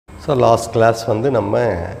So last class வந்து நம்ம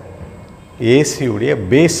AC உடைய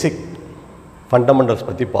basic fundamentals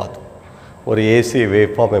பற்றி பார்த்தோம். ஒரு AC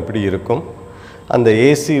waveform எப்படி இருக்கும், அந்த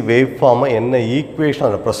AC waveform என்ன equation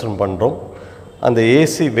represent பண்ணுறோம், அந்த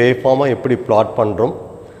AC waveform எப்படி plot பண்ணுறோம்,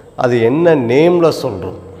 அது என்ன நேம்ல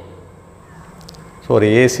சொல்கிறோம். ஸோ ஒரு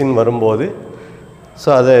ஏசின்னு வரும்போது ஸோ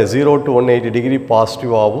அதை 0 to 180 டிகிரி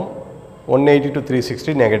பாசிட்டிவாகவும் 180 to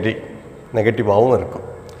 360 நெகட்டிவாகவும் இருக்கும்.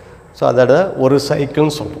 ஸோ அதோட ஒரு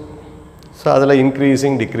சைக்கிள்னு சொல்லுவோம். ஸோ அதில்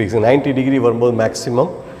இன்க்ரீஸிங் டிக்ரீஸிங் 90 டிகிரி வரும்போது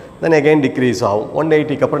மேக்ஸிமம், தென் அகெயின் டிக்ரீஸ் ஆகும்.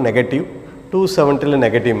 180க்கு அப்புறம் நெகட்டிவ், 270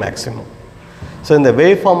 நெகட்டிவ் மேக்ஸிமம். ஸோ இந்த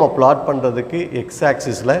வேவ் ஃபார்மை பிளாட் பண்ணுறதுக்கு எக்ஸ்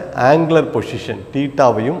ஆக்சிஸில் ஆங்குலர் பொசிஷன்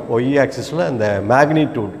தீட்டாவையும், ஒய் ஆக்சிஸில் அந்த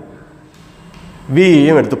மேக்னிடியூட்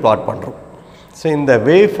வியையும் எடுத்து பிளாட் பண்ணுறோம். ஸோ இந்த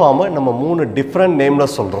வேவ் ஃபார்மை நம்ம 3 டிஃப்ரெண்ட்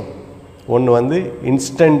நேமில் சொல்கிறோம். ஒன்று வந்து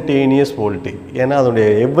இன்ஸ்டன்டேனியஸ் வோல்டேஜ், ஏன்னா அதனுடைய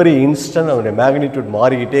எவ்ரி இன்ஸ்டன்ட் அதனுடைய மேக்னிடியூட்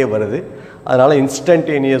மாறிக்கிட்டே வருது, அதனால்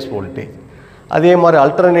இன்ஸ்டன்டேனியஸ் வோல்டேஜ். அதே மாதிரி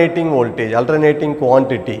அல்டர்னேட்டிங் வோல்டேஜ், அல்டர்னேட்டிங்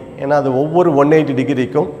குவான்டிட்டி, ஏன்னா அது ஒவ்வொரு 180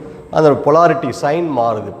 டிகிரிக்கும் அதோட பொலாரிட்டி சைன்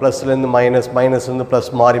மாறுது, ப்ளஸ்லேருந்து மைனஸ், மைனஸ்லேருந்து ப்ளஸ்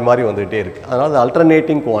மாறி மாறி வந்துகிட்டே இருக்குது, அதனால் அது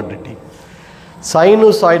அல்டர்னேட்டிங் குவான்டிட்டி.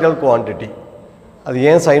 சைனுசாய்டல் குவான்டிட்டி, அது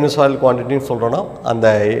ஏன் சைனுசாய்டல் குவான்டிட்டின்னு சொல்கிறோன்னா அந்த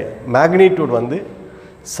மேக்னிடியூட் வந்து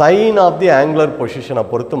சைன் ஆஃப் தி ஆங்குலர் பொசிஷனை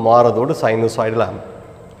பொறுத்து மாறதோடு சைனுசாய்டல் ஆகும்.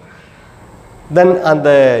 தென் அந்த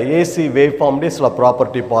ஏசி வேவ் ஃபார்ம்டே சில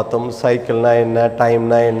ப்ராப்பர்ட்டி பார்த்தோம். சைக்கிள்னா என்ன,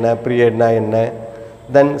 டைம்னா என்ன, பீரியட்னா என்ன,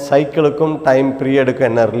 தென் சைக்கிளுக்கும் டைம் பீரியடுக்கும்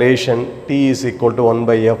என்ன relation, t is equal to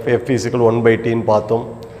 1/f, f is equal to 1/tன்னு பார்த்தோம்.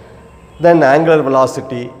 தென் angular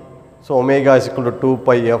velocity, so omega is equal to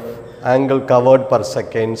 2πf, angle covert per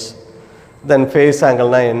seconds. Then face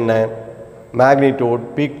ஆங்கிள்னால் என்ன, magnitude,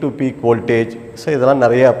 peak to peak voltage. So இதெல்லாம்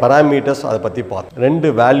நிறைய parameters அதை பற்றி பார்த்தோம். 2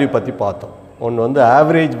 value பற்றி பார்த்தோம். ஒன்று வந்து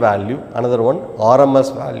average value, another one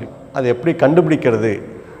RMS value. அது எப்படி கண்டுபிடிக்கிறது,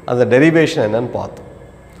 அந்த டெரிவேஷன் என்னன்னு பார்த்தோம்.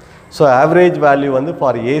 ஸோ ஆவரேஜ் வேல்யூ வந்து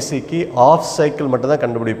ஃபார் ஏசிக்கு ஆஃப் சைக்கிள் மட்டும்தான்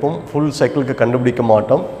கண்டுபிடிப்போம், ஃபுல் சைக்கிளுக்கு கண்டுபிடிக்க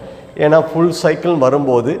மாட்டோம். ஏன்னா ஃபுல் சைக்கிள்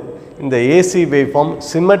வரும்போது இந்த AC wave form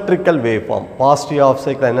symmetrical wave form, positive of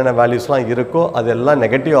cycle என்னென்ன வேல்யூஸ்லாம் இருக்கோ அதெல்லாம்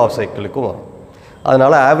நெகட்டிவ் ஆஃப் சைக்கிளுக்கும் வரும்.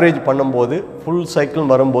 அதனால் ஆவரேஜ் பண்ணும்போது ஃபுல் சைக்கிள்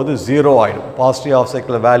வரும்போது 0 ஆகிடும். பாசிட்டிவ் ஆஃப்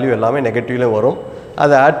சைக்கிள் வேல்யூ எல்லாமே நெகட்டிவ்லேயே வரும்,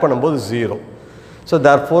 அதை ஆட் பண்ணும்போது 0. So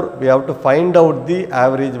therefore we have to find out the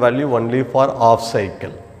average value only for half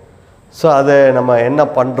cycle. So அதை நம்ம என்ன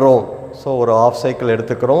பண்ணுறோம், ஸோ ஒரு ஆஃப் சைக்கிள்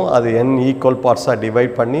எடுத்துக்கிறோம், அது n ஈக்குவல் பார்ட்ஸாக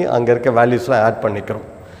டிவைட் பண்ணி அங்கே இருக்க வேல்யூஸ்லாம் ஆட் பண்ணிக்கிறோம்.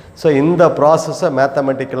 ஸோ இந்த ப்ராசஸை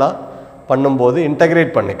மேத்தமெட்டிக்கலாக பண்ணும்போது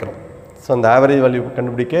இன்டகிரேட் பண்ணிக்கிறோம். ஸோ அந்த ஆவரேஜ் வேல்யூ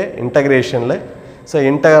கண்டுபிடிக்க இன்டகிரேஷனில் so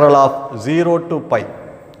integral of 0 to π,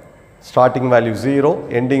 starting value 0,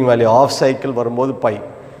 ending value of cycle வரும்போது π,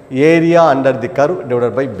 area under the curve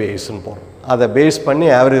divided by பேஸ்ன்னு போகிறோம். அதை பேஸ் பண்ணி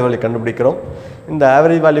ஆவரேஜ் வேல்யூ கண்டுபிடிக்கிறோம். இந்த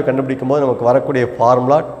ஆவரேஜ் வேல்யூ கண்டுபிடிக்கும் போது நமக்கு வரக்கூடிய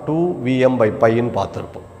ஃபார்முலா 2Vm/πன்னு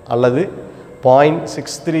பார்த்துருப்போம், அல்லது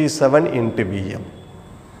 0.637 × Vm.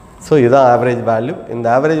 ஸோ இதுதான் ஆவரேஜ் வேல்யூ. இந்த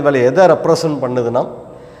ஆவரேஜ் வேல்யூ எதை ரெப்ரசன்ட் பண்ணுதுன்னா,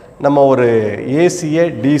 நம்ம ஒரு ஏசியை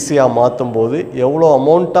டிசியாக மாற்றும் போது எவ்வளோ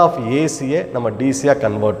அமௌண்ட் ஆஃப் ஏசியை நம்ம டிசியாக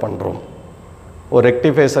கன்வெர்ட் பண்ணுறோம். ஒரு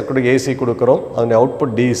ரெக்டிஃபையர் சர்க்யூட் ஏசி கொடுக்குறோம், அதனுடைய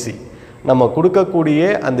அவுட்புட் டிசி. நம்ம கொடுக்கக்கூடிய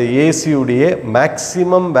அந்த ஏசியுடைய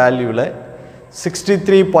மேக்ஸிமம் வேல்யூவில்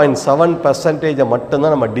 63.7%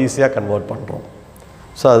 மட்டும்தான் நம்ம டிசியாக கன்வெர்ட் பண்ணுறோம்.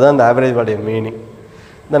 ஸோ அதுதான் இந்த ஆவரேஜ் வேல்யூ மீனிங்.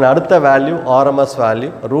 தென் அடுத்த value RMS value,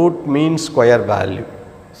 root mean square value.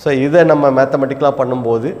 So இதை நம்ம மேத்தமெட்டிக்கலாக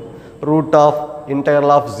பண்ணும்போது root of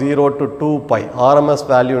integral of 0 to 2π, RMS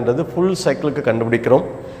வேல்யூன்றது full சைக்கிளுக்கு கண்டுபிடிக்கிறோம்.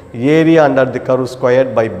 Area under the curve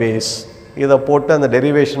squared by base. இதை போட்டு அந்த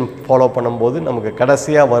டெரிவேஷன் ஃபாலோ பண்ணும்போது நமக்கு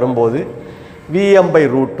கடைசியாக வரும்போது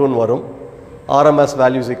Vm/√2ன்னு வரும். RMS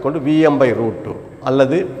values equal to Vm/√2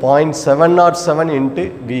 அல்லது 0.707 ×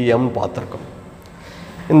 Vm பார்த்துருக்கோம்.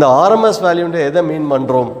 இந்த ஆர்எம்எஸ் வேல்யூன்ற எதை மீன்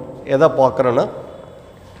பண்ணுறோம், எதை பார்க்குறோன்னா,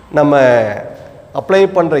 நம்ம அப்ளை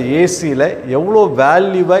பண்ணுற ஏசியில் எவ்வளோ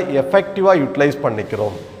வேல்யூவை எஃபெக்டிவாக யூட்டிலைஸ்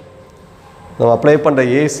பண்ணிக்கிறோம். நம்ம அப்ளை பண்ணுற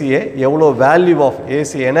ஏசியை எவ்வளோ வேல்யூ ஆஃப்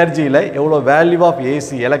ஏசி எனர்ஜியில் எவ்வளோ வேல்யூ ஆஃப்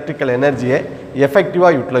ஏசி எலக்ட்ரிக்கல் எனர்ஜியை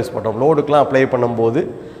எஃபெக்டிவாக யூட்டிலைஸ் பண்ணுறோம். லோடுக்கெலாம் அப்ளை பண்ணும்போது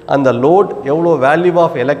அந்த லோட் எவ்வளோ வேல்யூ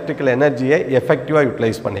ஆஃப் எலக்ட்ரிக்கல் எனர்ஜியை எஃபெக்டிவாக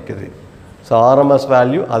utilise பண்ணிக்குது. So RMS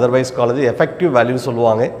value, otherwise காலது effective வேல்யூன்னு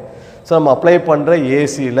சொல்லுவாங்க. ஸோ நம்ம அப்ளை பண்ணுற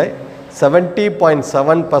ஏசியில்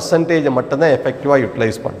 70.7% மட்டும்தான் எஃபெக்டிவாக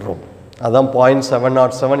யூட்டிலைஸ் பண்ணுறோம். அதுதான்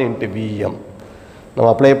 0.707 × Vm. நம்ம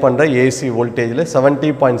அப்ளை பண்ணுற ஏசி வோல்டேஜில்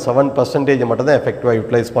 70.7% மட்டும்தான் எஃபெக்டிவாக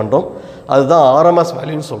யூட்டிலைஸ் பண்ணுறோம். அதுதான் ஆர்எம்எஸ்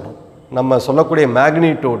வேல்யூன்னு சொல்கிறோம். நம்ம சொல்லக்கூடிய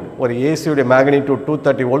மேக்னிடியூட், ஒரு ஏசியுடைய மேக்னிடியூட்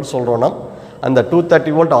 230 வோல்ட் சொல்கிறோன்னா, அந்த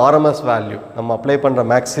 230 வோல்ட் ஆர்எம்எஸ் வேல்யூ நம்ம அப்ளை பண்ணுற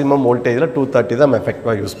மேக்ஸிமம் வோல்டேஜில் 230 தான் நம்ம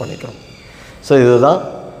எஃபெக்டிவாக யூஸ் பண்ணிக்கிறோம். ஸோ இதுதான்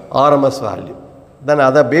ஆர்எம்எஸ் வேல்யூ. தென்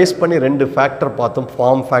அதை பேஸ் பண்ணி 2 ஃபேக்டர் பார்த்தோம்,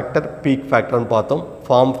 ஃபார்ம் ஃபேக்டர், பீக் ஃபேக்டர்னு பார்த்தோம்.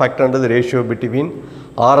 Form ஃபேக்டர்ன்றது ratio between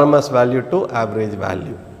RMS value to average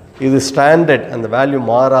value. இது ஸ்டாண்டர்ட், அந்த வேல்யூ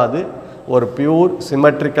மாறாது. ஒரு பியூர்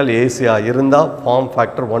சிமெட்ரிக்கல் ஏசியாக இருந்தால் ஃபார்ம்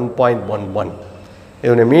ஃபேக்டர் 1.11.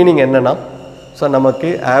 இதோடைய மீனிங் என்னென்னா, ஸோ நமக்கு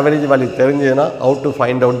ஆவரேஜ் வேல்யூ தெரிஞ்சதுன்னா how to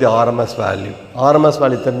find out the RMS value, RMS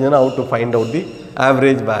value தெரிஞ்சதுன்னா how to find out the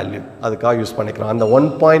average value, அதுக்காக யூஸ் பண்ணிக்கலாம். அந்த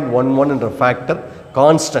 1.11 என்ற ஃபேக்டர்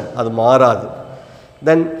கான்ஸ்டன்ட், அது மாறாது.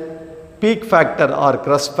 தென் peak factor R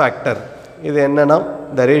crust factor, இது என்னென்னா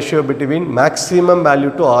the ratio between maximum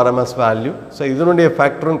value to RMS value. So இதனுடைய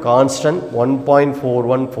ஃபேக்டரும் கான்ஸ்டன்ட்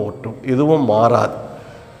 1.4142, இதுவும் மாறாது.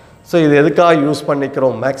 ஸோ இது எதுக்காக யூஸ்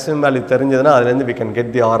பண்ணிக்கிறோம், மேக்ஸிமம் வேல்யூ தெரிஞ்சதுன்னா அதுலேருந்து we can get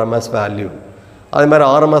the RMS value. அது மாதிரி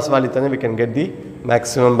RMS வேல்யூ தெரிஞ்சு we can get the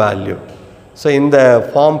maximum value. So இந்த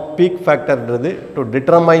form peak ஃபேக்டர்ன்றது to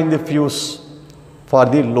determine the fuse for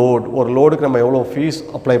the load, ஒரு லோடுக்கு நம்ம எவ்வளோ ஃபியூஸ்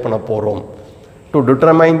அப்ளை பண்ண போகிறோம். To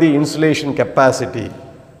determine the insulation capacity,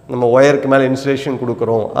 நம்ம ஒயருக்கு மேலே இன்சுலேஷன்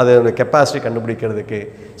கொடுக்குறோம், அதோட கெப்பாசிட்டி கண்டுபிடிக்கிறதுக்கு.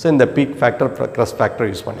 ஸோ இந்த peak factor crust factor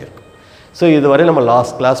use பண்ணியிருக்கோம். ஸோ இதுவரை நம்ம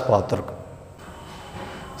லாஸ்ட் கிளாஸ் பார்த்துருக்கோம்.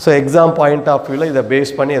 ஸோ எக்ஸாம் பாயிண்ட் ஆஃப் வியூவில் இதை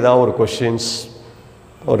பேஸ் பண்ணி ஏதாவது ஒரு கொஷின்ஸ்,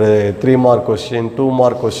 ஒரு 3 மார்க் கொஷின், 2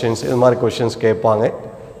 மார்க் கொஷின்ஸ், இது மாதிரி கொஷின்ஸ் கேட்பாங்க.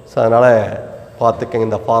 ஸோ அதனால் பார்த்துக்கங்க,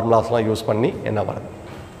 இந்த ஃபார்முலாஸ்லாம் யூஸ் பண்ணி என்ன வருது.